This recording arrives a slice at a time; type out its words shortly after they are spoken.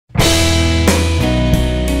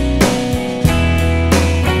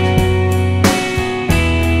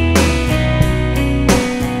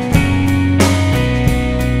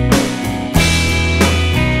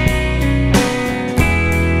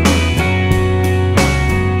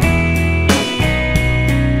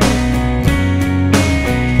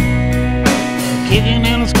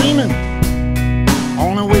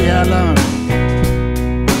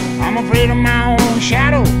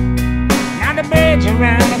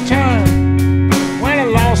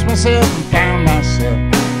myself and found myself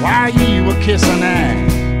while you were kissing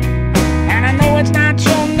ass. And I know it's not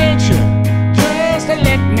your nature just to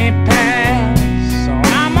let me pass. So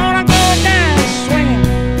I'm gonna go down swinging,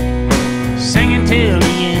 singing till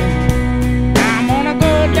the end. I'm gonna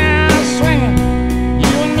go down swinging,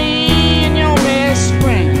 you and me and your best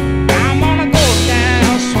friend. I'm gonna go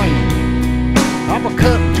down swinging,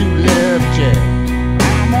 uppercut to left jab.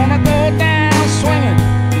 I'm gonna go down swinging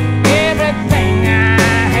everything I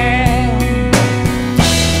have.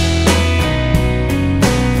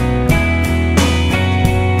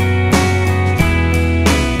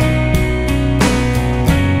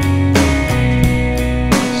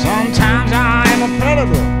 Sometimes I am a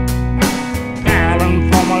predator, battling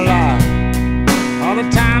for my life. Other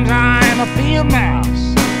times I am a field mouse,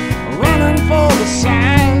 running for the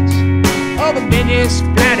sides of the biggest,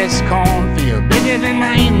 flattest cornfield, bigger than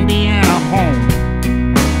my Indiana home.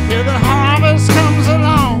 Till the harvest comes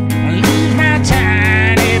along and leaves my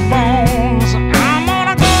tiny bones. I'm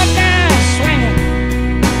gonna go down swinging,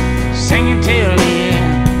 singing till the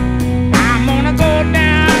end. I'm gonna go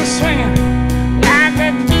down swinging like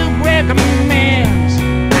a Duke recommends.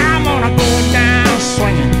 I'm gonna go down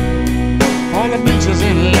swinging on the bleachers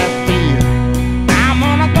in left field. I'm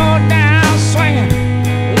gonna go down swinging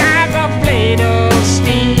like a blade of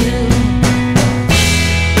steel.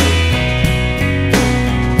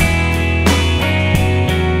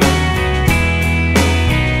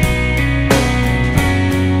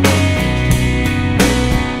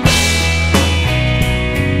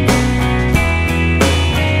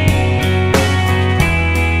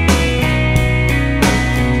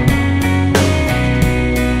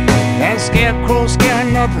 That scarecrow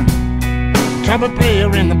scaring nothing, trumpet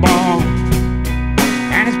player in the barn,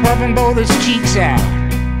 and he's puffing both his cheeks out,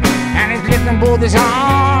 and he's lifting both his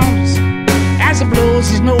arms as he blows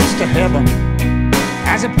his nose to heaven,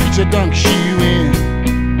 as a preacher dunks you in.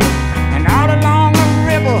 And all along the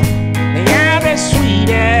river, the air is sweet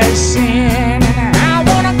as sin.